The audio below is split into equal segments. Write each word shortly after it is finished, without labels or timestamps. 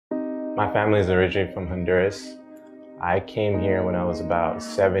My family is originally from Honduras. I came here when I was about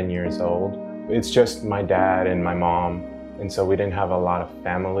 7 years old. It's just my dad and my mom, and so we didn't have a lot of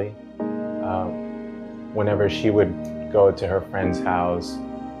family. Whenever she would go to her friend's house,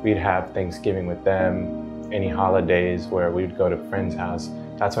 we'd have Thanksgiving with them, any holidays where we'd go to a friend's house.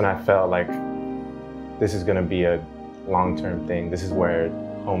 That's when I felt like this is gonna be a long-term thing. This is where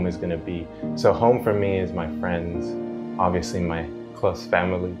home is gonna be. So home for me is my friends, obviously my close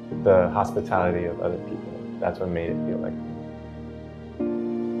family, the hospitality of other people. That's what made it feel like home.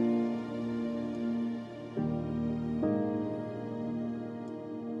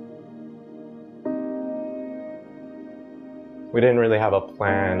 We didn't really have a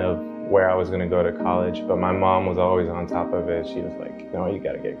plan of where I was gonna go to college, but my mom was always on top of it. She was like, no, you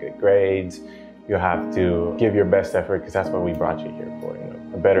gotta get good grades. You have to give your best effort because that's what we brought you here for,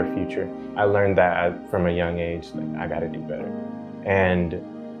 a better future. I learned that from a young age, like I gotta do better. And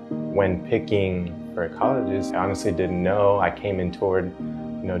when picking for colleges, I honestly didn't know. I came in toward,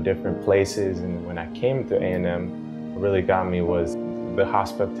 different places, and when I came to A&M, what really got me was the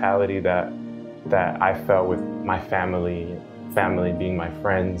hospitality that I felt with my family being my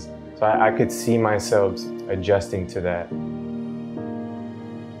friends. So I could see myself adjusting to that.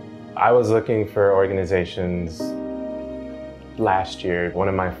 I was looking for organizations last year. One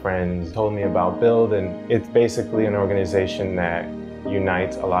of my friends told me about Build, and it's basically an organization that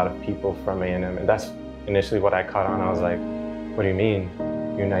unites a lot of people from A&M, and that's initially what I caught on. I was like, what do you mean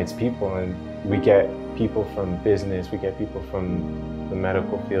unites people? And we get people from business, we get people from the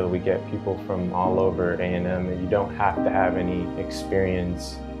medical field, we get people from all over A&M, and you don't have to have any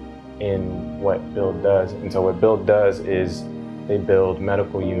experience in what Build does. And so what Build does is they build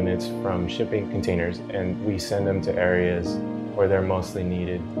medical units from shipping containers, and we send them to areas where they're mostly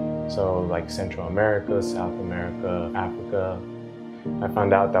needed. So like Central America, South America, Africa. I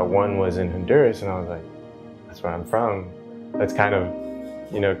found out that one was in Honduras, and I was like, that's where I'm from. That's kind of,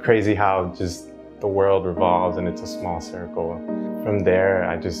 crazy how just the world revolves and it's a small circle. From there,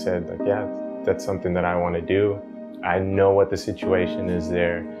 I just said, like, yeah, that's something that I want to do. I know what the situation is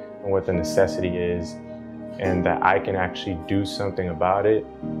there and what the necessity is, and that I can actually do something about it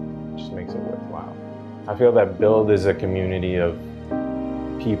just makes it worthwhile. I feel that Build is a community of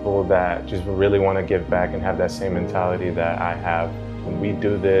people that just really want to give back and have that same mentality that I have. When we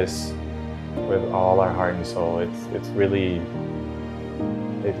do this with all our heart and soul, it's really,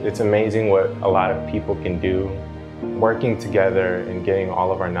 it's amazing what a lot of people can do. Working together and getting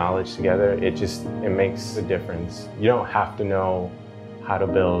all of our knowledge together, it makes a difference. You don't have to know how to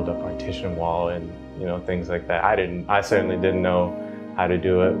build a partition wall and things like that. I certainly didn't know how to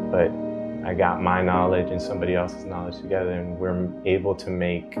do it, but I got my knowledge and somebody else's knowledge together, and we're able to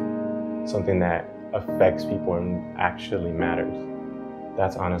make something that affects people and actually matters.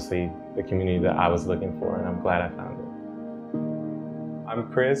 That's honestly the community that I was looking for, and I'm glad I found it.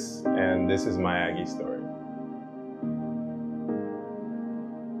 I'm Chris, and this is my Aggie story.